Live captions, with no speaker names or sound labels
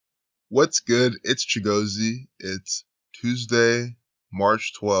What's good? It's Chigozie. It's Tuesday,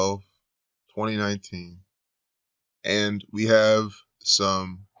 March 12th, 2019. And we have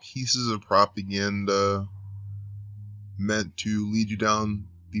some pieces of propaganda meant to lead you down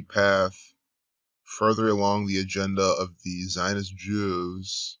the path further along the agenda of the Zionist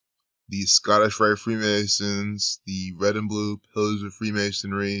Jews, the Scottish Rite Freemasons, the red and blue pillars of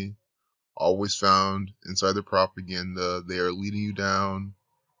Freemasonry, always found inside the propaganda. They are leading you down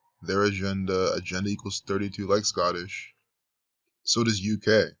their agenda. Agenda equals 32 like Scottish. So does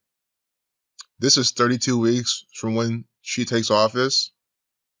UK. This is 32 weeks from when she takes office.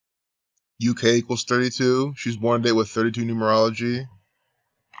 UK equals 32. She's born date with 32 numerology.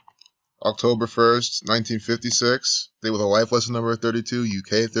 October 1st, 1956. Date with a life lesson number 32.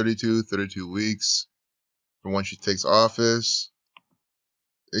 UK 32. 32 weeks from when she takes office.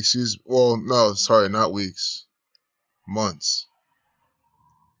 Not weeks. Months.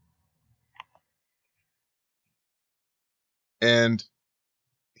 And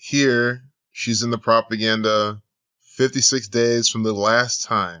here, she's in the propaganda 56 days from the last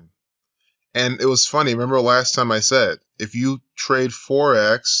time. And it was funny. Remember last time I said, if you trade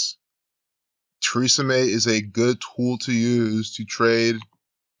Forex, Theresa May is a good tool to use to trade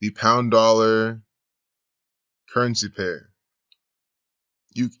the pound-dollar currency pair.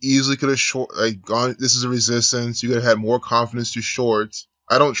 You easily could have gone, this is a resistance. You could have had more confidence to short.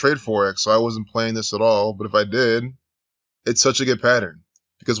 I don't trade Forex, so I wasn't playing this at all. But if I did, it's such a good pattern.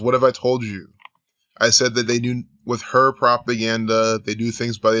 Because what have I told you? I said that they do, with her propaganda, they do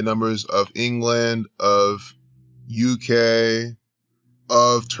things by the numbers of England, of UK,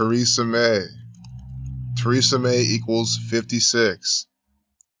 of Theresa May. Theresa May equals 56.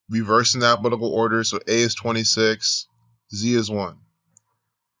 Reverse in alphabetical order, so A is 26, Z is 1.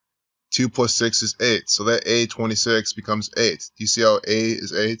 2 plus 6 is 8, so that A 26 becomes 8. Do you see how A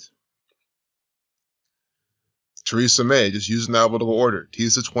is 8? Theresa May, just use an alphabetical order. T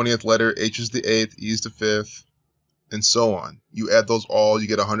is the 20th letter, H is the 8th, E is the 5th, and so on. You add those all, you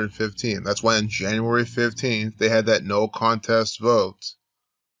get 115. That's why on January 15th, they had that no contest vote.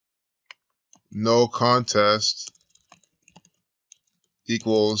 No contest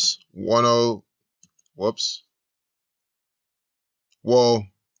equals 10. Whoops. Well,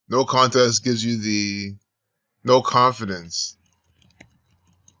 no contest gives you the no confidence.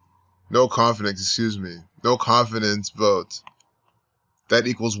 No confidence vote. That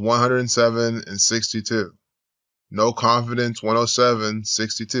equals 107 and 62. No confidence, 107,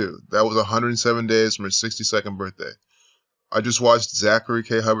 62. That was 107 days from her 62nd birthday. I just watched Zachary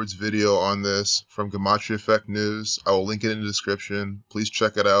K. Hubbard's video on this from gematria.codes. I will link it in the description. Please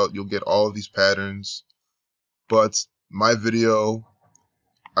check it out. You'll get all of these patterns. But my video,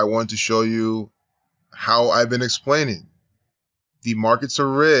 I want to show you how I've been explaining. The markets are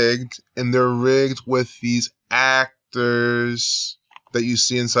rigged, and they're rigged with these actors that you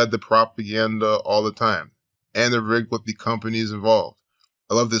see inside the propaganda all the time. And they're rigged with the companies involved.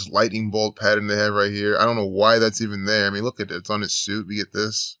 I love this lightning bolt pattern they have right here. I don't know why that's even there. I mean, look at it. It's on his suit. We get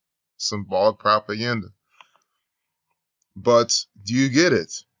this symbolic propaganda. But do you get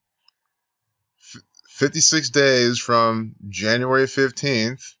it? 56 days from January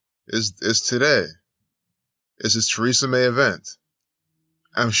 15th is today. Is this Theresa May event.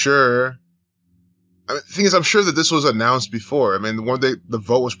 I'm sure. The thing is, I'm sure that this was announced before. I mean, the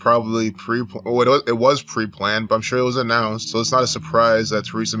vote was probably it was pre-planned, but I'm sure it was announced. So it's not a surprise that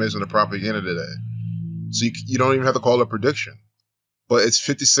Theresa May's on the propaganda today. So you don't even have to call it a prediction. But it's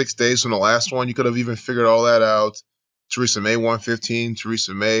 56 days from the last one. You could have even figured all that out. Theresa May 115,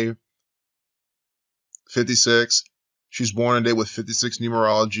 Theresa May 56. She's born a day with 56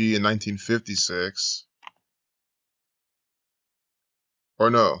 numerology in 1956. Or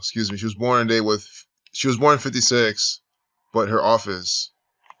no, excuse me. She was born in 56, but her office.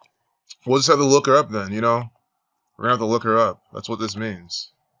 We'll just have to look her up then, you know? We're going to have to look her up. That's what this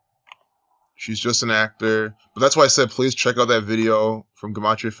means. She's just an actor. But that's why I said please check out that video from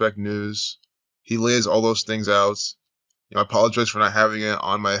Gematria Effect News. He lays all those things out. You know, I apologize for not having it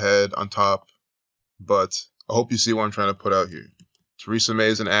on my head on top. But I hope you see what I'm trying to put out here. Theresa May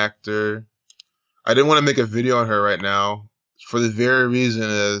is an actor. I didn't want to make a video on her right now. For the very reason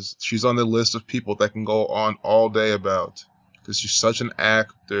is she's on the list of people that can go on all day about, because she's such an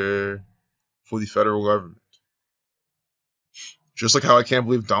actor for the federal government. Just like how I can't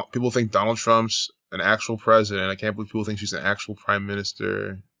believe people think Donald Trump's an actual president. I can't believe people think she's an actual prime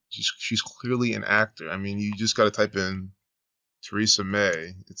minister. She's clearly an actor. I mean, you just got to type in Theresa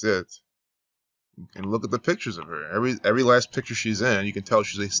May. It's it. And look at the pictures of her. Every last picture she's in, you can tell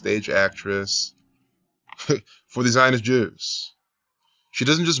she's a stage actress for the Zionist Jews. She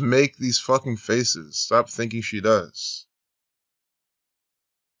doesn't just make these fucking faces. Stop thinking she does.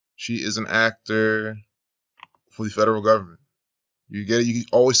 She is an actor for the federal government. You get it? You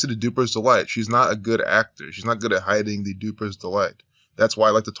always see the duper's delight. She's not a good actor. She's not good at hiding the duper's delight. That's why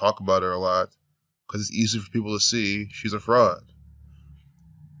I like to talk about her a lot, because it's easy for people to see she's a fraud.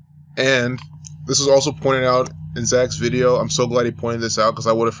 And this was also pointed out in Zach's video. I'm so glad he pointed this out because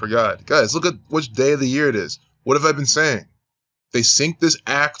I would have forgot. Guys, look at which day of the year it is. What have I been saying? They sync this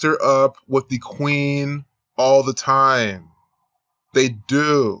actor up with the queen all the time. They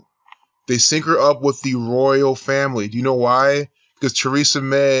do. They sync her up with the royal family. Do you know why? Because Theresa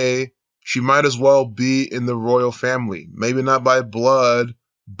May, she might as well be in the royal family. Maybe not by blood,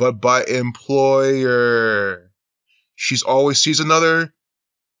 but by employer. She's another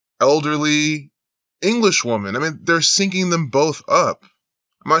elderly English woman. I mean, they're syncing them both up.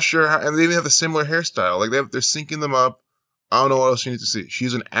 I'm not sure how, and they even have a similar hairstyle. Like they're syncing them up. I don't know what else you need to see.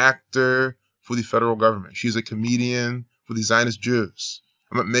 She's an actor for the federal government. She's a comedian for the Zionist Jews.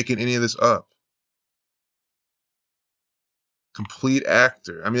 I'm not making any of this up. Complete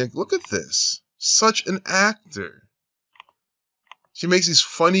actor. I mean, look at this. Such an actor. She makes these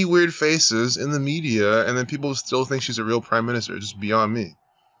funny, weird faces in the media, and then people still think she's a real prime minister. It's just beyond me.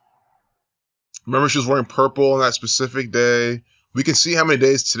 Remember, she was wearing purple on that specific day. We can see how many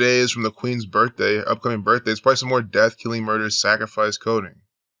days today is from the Queen's birthday, upcoming birthday. It's probably some more death, killing, murder, sacrifice coding.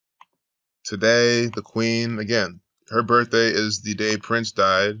 Today, the Queen, again, her birthday is the day Prince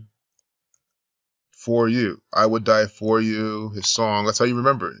died. For you. I would die for you. His song. That's how you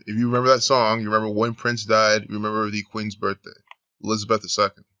remember it. If you remember that song, you remember when Prince died, you remember the Queen's birthday. Elizabeth II.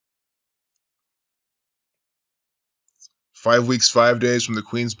 5 weeks, 5 days from the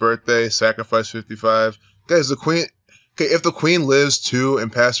Queen's birthday, sacrifice 55. Guys, the Queen, okay, if the Queen lives to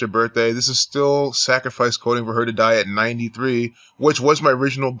and past her birthday, this is still sacrifice coding for her to die at 93, which was my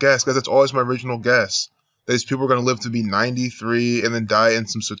original guess, guys. That's always my original guess. That these people are going to live to be 93 and then die in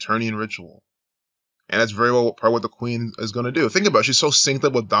some Saturnian ritual. And that's very well probably what the Queen is going to do. Think about it. She's so synced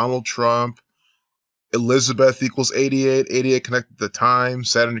up with Donald Trump. Elizabeth equals 88. 88 connected to time.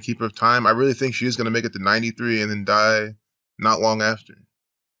 Saturn, the keeper of time. I really think she is going to make it to 93 and then die not long after.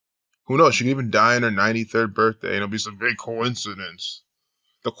 Who knows? She could even die on her 93rd birthday. And it'll be some big coincidence.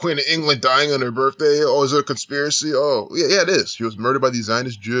 The Queen of England dying on her birthday? Oh, is it a conspiracy? Oh, yeah, it is. She was murdered by the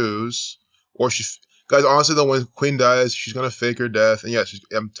Zionist Jews. Or she... Guys, honestly, though, when the Queen dies, she's going to fake her death. And yeah,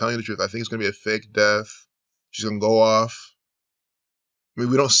 I'm telling you the truth. I think it's going to be a fake death. She's going to go off. I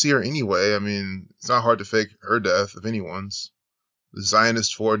mean, we don't see her anyway. I mean, it's not hard to fake her death, if anyone's. The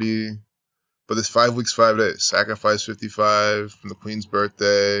Zionist 40. But this 5 weeks, 5 days. Sacrifice 55 from the Queen's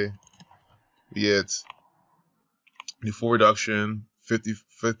birthday. We get new full reduction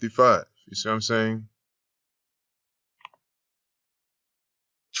 55. You see what I'm saying?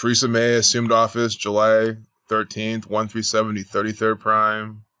 Theresa May assumed office July 13th, 1370, 33rd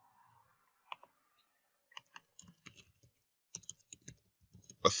prime.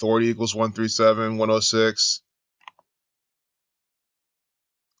 Authority equals 137, 106.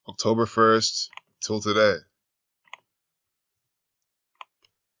 October 1st till today.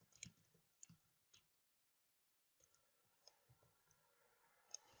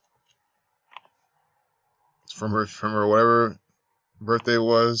 It's from her whatever birthday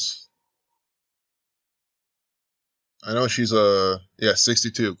was. I know she's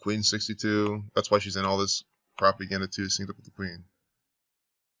 62, Queen 62. That's why she's in all this propaganda too, synced up with the Queen.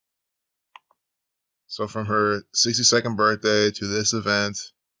 So from her 62nd birthday to this event,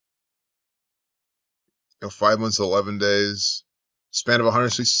 5 months, 11 days, span of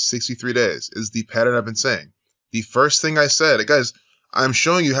 163 days is the pattern I've been saying. The first thing I said, guys, I'm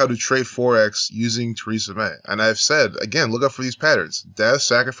showing you how to trade Forex using Theresa May. And I've said, again, look out for these patterns. Death,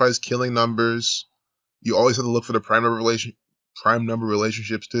 sacrifice, killing numbers. You always have to look for the prime number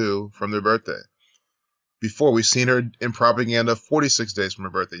relationships too from their birthday. Before, we've seen her in propaganda 46 days from her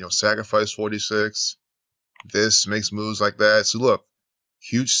birthday. Sacrifice 46. This makes moves like that. So look,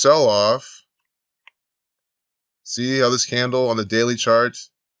 huge sell-off. See how this candle on the daily chart,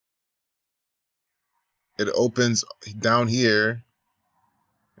 it opens down here.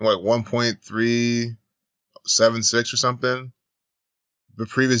 Like 1.376 or something. The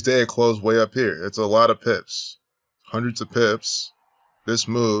previous day it closed way up here. It's a lot of pips. Hundreds of pips. This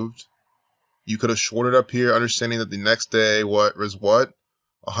moved. You could have shorted up here, understanding that the next day was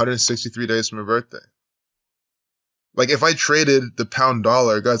 163 days from her birthday. Like if I traded the pound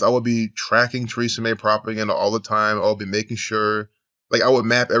dollar, guys, I would be tracking Theresa May propaganda all the time. I would be making sure, like I would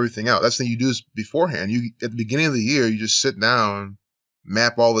map everything out. That's the thing you do is beforehand. At the beginning of the year, you just sit down,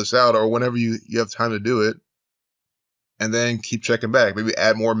 map all this out, or whenever you have time to do it, and then keep checking back. Maybe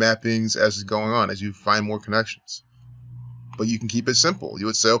add more mappings as it's going on, as you find more connections. But you can keep it simple. You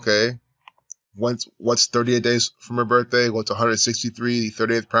would say, okay, what's 38 days from her birthday? What's 163, the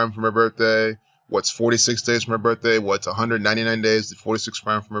 38th prime from her birthday? What's 46 days from her birthday? What's 199 days, the 46th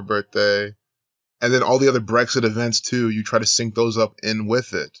prime from her birthday? And then all the other Brexit events too, you try to sync those up in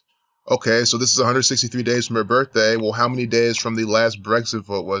with it. Okay, so this is 163 days from her birthday. Well, how many days from the last Brexit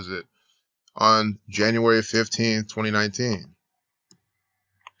vote was it? On January 15th, 2019.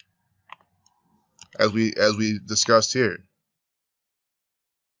 As we discussed here.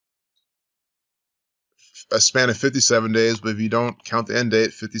 A span of 57 days, but if you don't count the end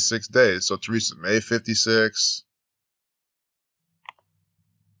date, 56 days. So Theresa May, 56.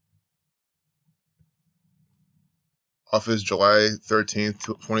 Office, July 13th,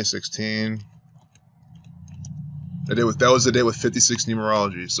 2016. That was the day with 56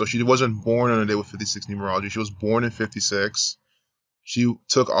 numerology. So she wasn't born on a day with 56 numerology. She was born in 56. She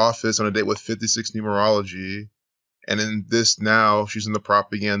took office on a date with 56 numerology. And in this now, she's in the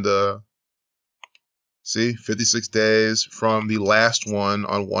propaganda. See, 56 days from the last one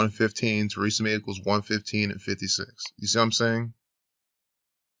on 115. Theresa May equals 115 and 56. You see what I'm saying?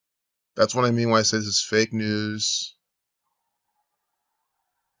 That's what I mean when I say this is fake news.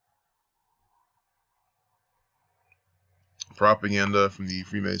 Propaganda from the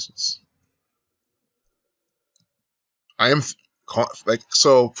Freemasons. I am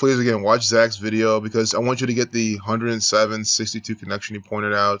so please again watch Zach's video because I want you to get the 107.62 connection he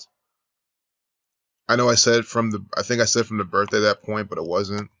pointed out. I know I think I said from the birthday at that point, but it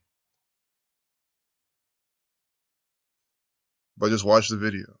wasn't. But just watch the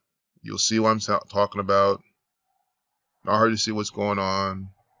video. You'll see what I'm talking about. Not hard to see what's going on.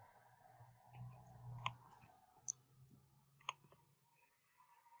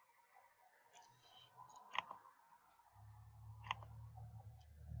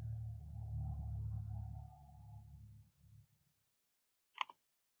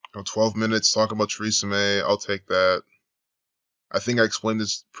 You know, 12 minutes talking about Theresa May. I'll take that. I think I explained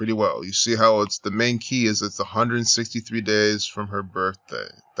this pretty well. You see how the main key is it's 163 days from her birthday.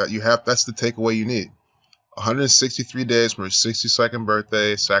 That's the takeaway you need. 163 days from her 62nd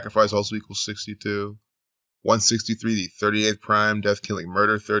birthday. Sacrifice also equals 62. 163, the 38th prime. Death, killing,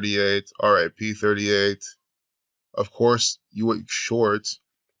 murder, 38. RIP, 38. Of course, you were short.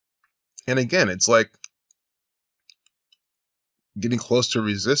 And again, it's like getting close to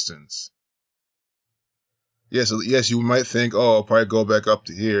resistance. Yes, you might think, oh, I'll probably go back up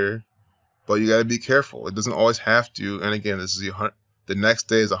to here. But you got to be careful. It doesn't always have to. And again, this is the next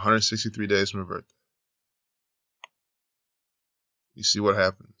day is 163 days from her birthday. You see what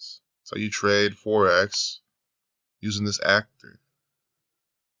happens. So you trade Forex using this actor.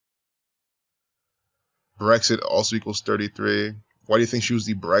 Brexit also equals 33. Why do you think she was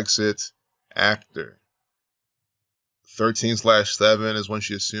the Brexit actor? 13/7 is when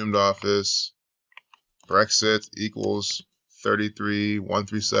she assumed office. Brexit equals 33.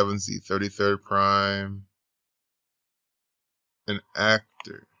 137 is the 33rd prime. An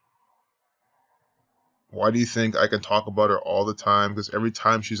actor. Why do you think I can talk about her all the time? Because every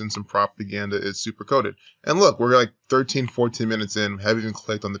time she's in some propaganda, it's super coded. And look, we're like 13, 14 minutes in, haven't even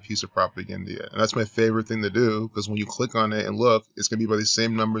clicked on the piece of propaganda yet. And that's my favorite thing to do, because when you click on it and look, it's going to be by the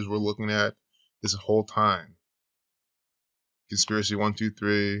same numbers we're looking at this whole time. Conspiracy 1, 2,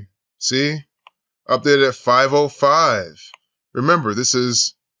 3. See? Updated at 5:05. Remember, this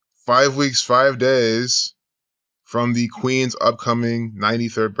is 5 weeks, 5 days from the Queen's upcoming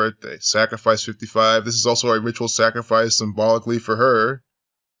 93rd birthday. Sacrifice 55. This is also a ritual sacrifice symbolically for her.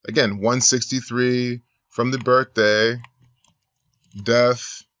 Again, 163 from the birthday.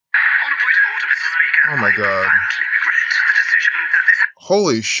 Death. Oh my god.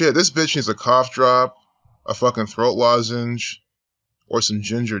 Holy shit, this bitch needs a cough drop, a fucking throat lozenge, or some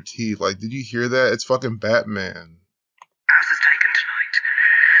ginger tea. Like, did you hear that? It's fucking Batman.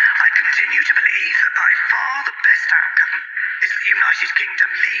 Kingdom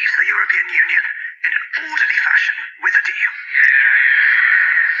leaves the European Union in an orderly fashion with a deal.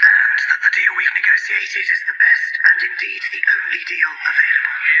 And that the deal we've negotiated is the best and indeed the only deal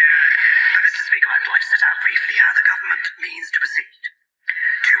available. But Mr. Speaker, I would like to set out briefly how the government means to proceed.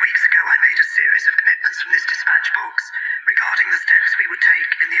 2 weeks ago I made a series of commitments from this dispatch box regarding the steps we would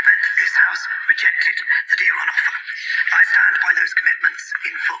take in the event that this House rejected the deal on offer. I stand by those commitments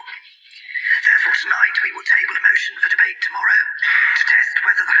in full. Therefore, tonight we will table a motion for debate tomorrow to test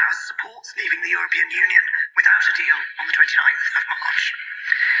whether the House supports leaving the European Union without a deal on the 29th of March.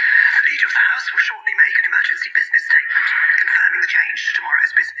 The Leader of the House will shortly make an emergency business statement confirming the change to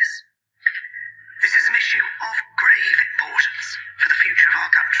tomorrow's business. This is an an issue of grave importance for the future of our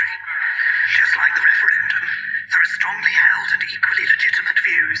country. Just like the referendum, there are strongly held and equally legitimate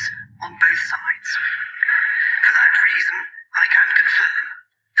views on both sides. For that reason, I can confirm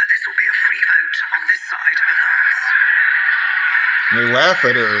that this will be a free vote on this side of the House. And they laugh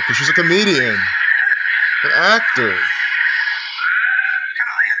at her because she's a comedian, an actor. And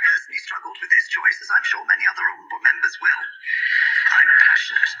I have personally struggled with this choice, as I'm sure many other honourable members will. I'm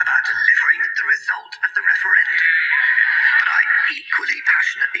passionate about delivering the result of the referendum, but I equally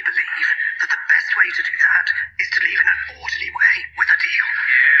passionately believe that the best way to do that is to leave in an orderly way with a deal.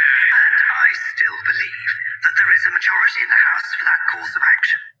 And I still believe that there is a majority in the House for that course of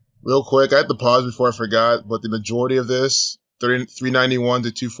action. Real quick, I had to pause before I forgot, but the majority of this, 391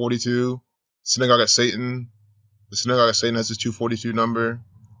 to 242, Synagogue of Satan. The Synagogue of Satan has this 242 number.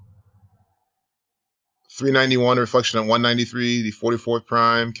 391, a reflection on 193, the 44th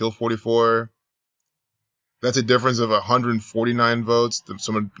prime, kill 44. That's a difference of 149 votes.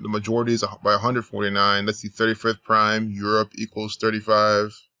 So the majority is by 149. That's the 35th prime. Europe equals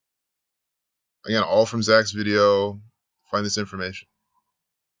 35. Again, all from Zach's video. Find this information.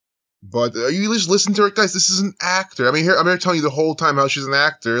 But you just listen to her, guys. This is an actor. I mean, I'm here telling you the whole time how she's an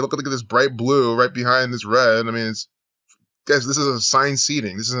actor. Look at this bright blue right behind this red. I mean, guys, this is assigned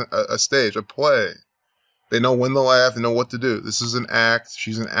seating. This is a stage, a play. They know when to laugh. They know what to do. This is an act.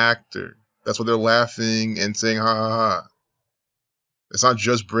 She's an actor. That's why they're laughing and saying ha ha ha. It's not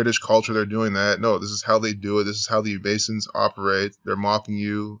just British culture they're doing that. No, this is how they do it. This is how the Masons operate. They're mocking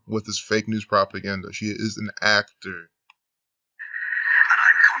you with this fake news propaganda. She is an actor. And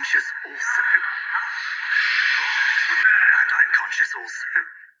I'm conscious also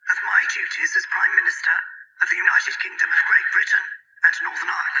of my duties as Prime Minister of the United Kingdom of Great Britain and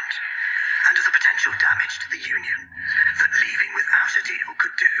Northern Ireland, and of the potential damage to the Union that leaving without a deal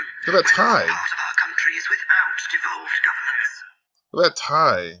could do. Look at that tie. When part of our country is without devolved governance. Look at that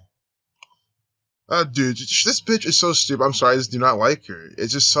tie. Oh, dude, this bitch is so stupid. I'm sorry, I just do not like her.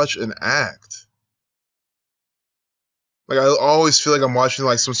 It's just such an act. Like, I always feel like I'm watching,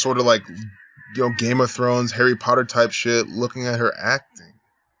 like, some sort of, like, you know, Game of Thrones, Harry Potter type shit, looking at her acting.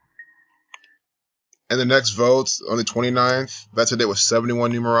 And the next vote, on the 29th, that's a day with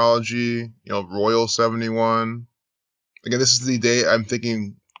 71 numerology, you know, Royal 71. Again, this is the day I'm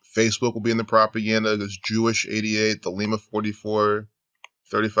thinking Facebook will be in the propaganda. There's Jewish 88, the Lima 44,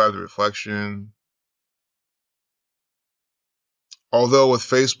 35, the reflection. Although with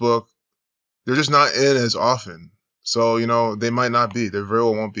Facebook, they're just not in as often. So, you know, they might not be. They very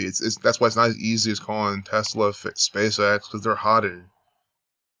well won't be. That's why it's not as easy as calling Tesla, SpaceX, because they're hotter.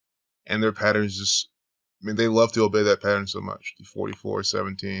 And their patterns just, I mean, they love to obey that pattern so much. The 44,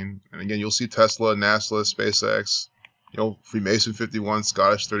 17. And again, you'll see Tesla, NASA, SpaceX, you know, Freemason 51,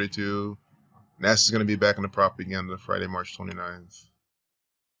 Scottish 32. NASA's going to be back in the propaganda Friday, March 29th. I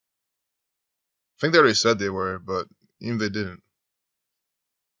think they already said they were, but even if they didn't.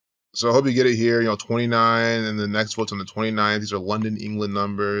 So I hope you get it here, you know, 29, and the next vote's on the 29th. These are London, England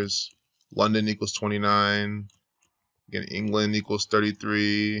numbers. London equals 29. Again, England equals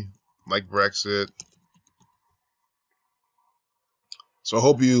 33, like Brexit. So I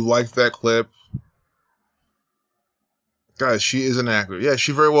hope you liked that clip. Guys, she is an actor. Yeah,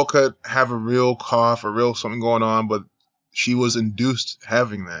 she very well could have a real cough, or real something going on, but she was induced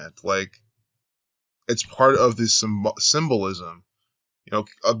having that. Like, it's part of this symbolism. You know,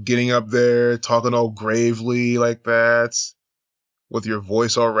 getting up there, talking all gravely like that, with your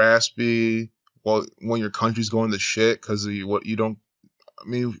voice all raspy, when your country's going to shit because of what you don't. I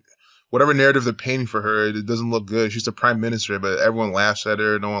mean, whatever narrative they're painting for her, it doesn't look good. She's the prime minister, but everyone laughs at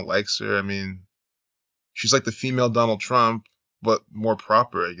her. No one likes her. I mean, she's like the female Donald Trump, but more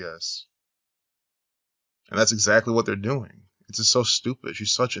proper, I guess. And that's exactly what they're doing. It's just so stupid.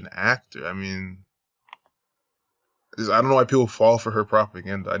 She's such an actor. I mean, I don't know why people fall for her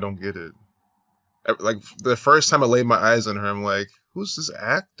propaganda. I don't get it. Like, the first time I laid my eyes on her, I'm like, who's this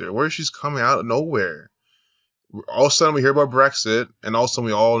actor? Where is she coming out of nowhere? All of a sudden, we hear about Brexit, and all of a sudden,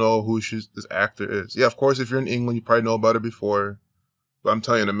 we all know who this actor is. Yeah, of course, if you're in England, you probably know about her before. But I'm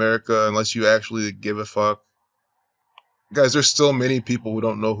telling you, in America, unless you actually give a fuck, guys, there's still many people who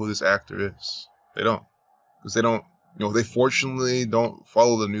don't know who this actor is. They don't. Because they don't, you know, they fortunately don't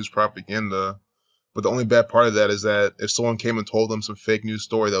follow the news propaganda. But the only bad part of that is that if someone came and told them some fake news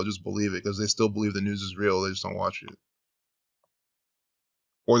story, they'll just believe it because they still believe the news is real. They just don't watch it.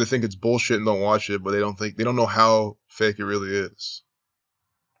 Or they think it's bullshit and don't watch it, but they don't know how fake it really is.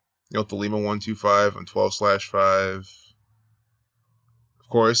 You know, the Lima 125 and 12/5. Of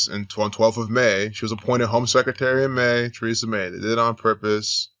course, on 12th of May, she was appointed Home Secretary in May, Theresa May. They did it on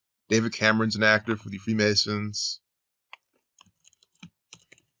purpose. David Cameron's an actor for the Freemasons.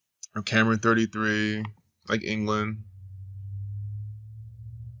 Or Cameron 33, like England.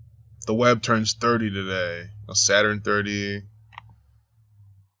 The web turns 30 today. Saturn 30.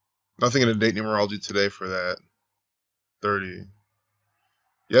 Nothing in the date numerology today for that. 30.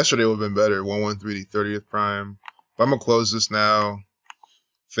 Yesterday would have been better. 113, the 30th prime. But I'm going to close this now.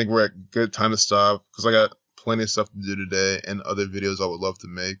 I think we're at good time to stop because I got plenty of stuff to do today and other videos I would love to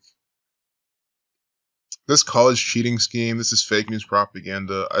make. This college cheating scheme, this is fake news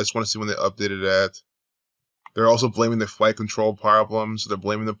propaganda. I just want to see when they updated that. They're also blaming the flight control problems. So they're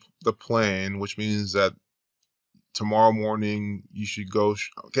blaming the plane, which means that tomorrow morning you should go.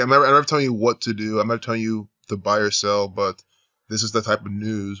 Okay, I'm never telling you what to do. I'm not telling you to buy or sell, but this is the type of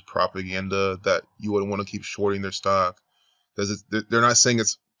news propaganda that you would want to keep shorting their stock. Because they're not saying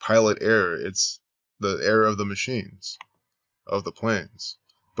it's pilot error. It's the error of the machines, of the planes.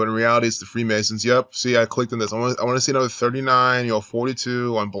 But in reality, it's the Freemasons. Yep, see, I clicked on this. I want to see another 39,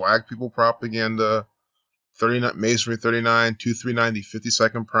 42 on black people propaganda. 39, Masonry 39, 239, the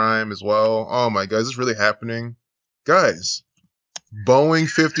 52nd prime as well. Oh my God, is this really happening? Guys, Boeing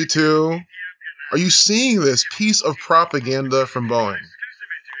 52. Are you seeing this piece of propaganda from Boeing?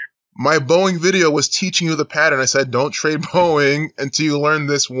 My Boeing video was teaching you the pattern. I said, don't trade Boeing until you learn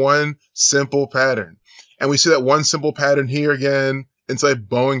this one simple pattern. And we see that one simple pattern here again inside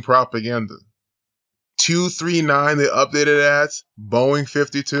Boeing propaganda. 239, they updated at Boeing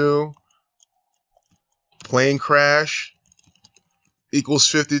 52. Plane crash equals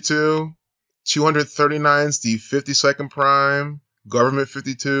 52. 239's the 52nd prime. Government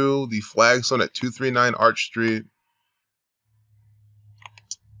 52, the flagstone at 239 Arch Street.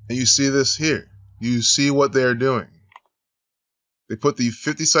 And you see this here. You see what they're doing. They put the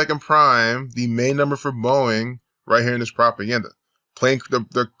 52nd prime, the main number for Boeing, right here in this propaganda.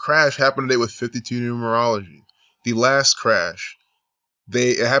 The crash happened today with 52 numerology. The last crash,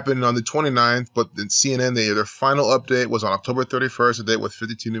 it happened on the 29th, but the CNN, their final update was on October 31st, a date with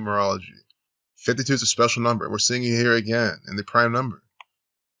 52 numerology. 52 is a special number. We're seeing it here again in the prime number.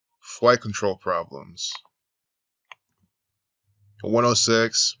 Flight control problems.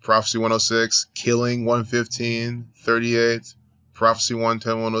 106, Prophecy 106, Killing 115, 38, Prophecy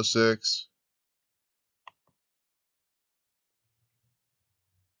 110, 106.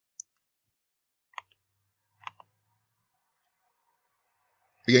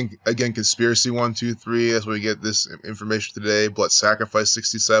 Again, Conspiracy 123, that's where we get this information today. Blood Sacrifice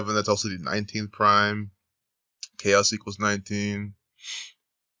 67, that's also the 19th prime. Chaos equals 19.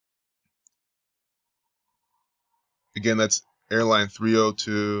 Again, that's Airline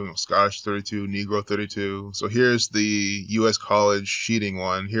 302, Scottish 32, Negro 32. So here's the U.S. college cheating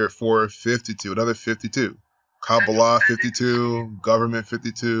one. Here at 452, another 52. Kabbalah 52, Government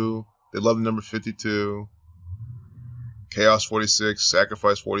 52. They love the number 52. Chaos 46,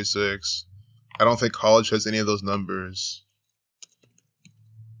 Sacrifice 46. I don't think college has any of those numbers.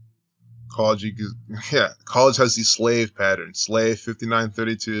 College has the slave pattern. Slave 59,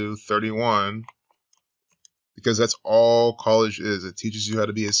 32, 31. Because that's all college is. It teaches you how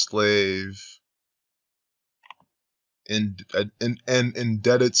to be a slave. An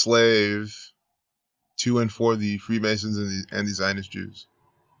indebted slave to and for the Freemasons and the Zionist Jews.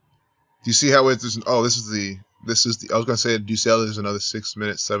 Do you see how it's? Oh, this is the. I was gonna say, do you see how there's another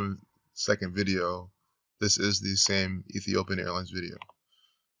 6-minute, 7-second video? This is the same Ethiopian Airlines video.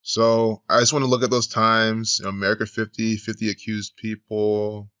 So I just want to look at those times. America 50 accused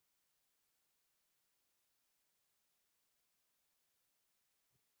people.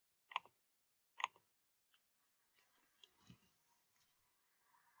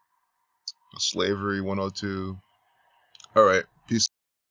 Slavery 102. All right.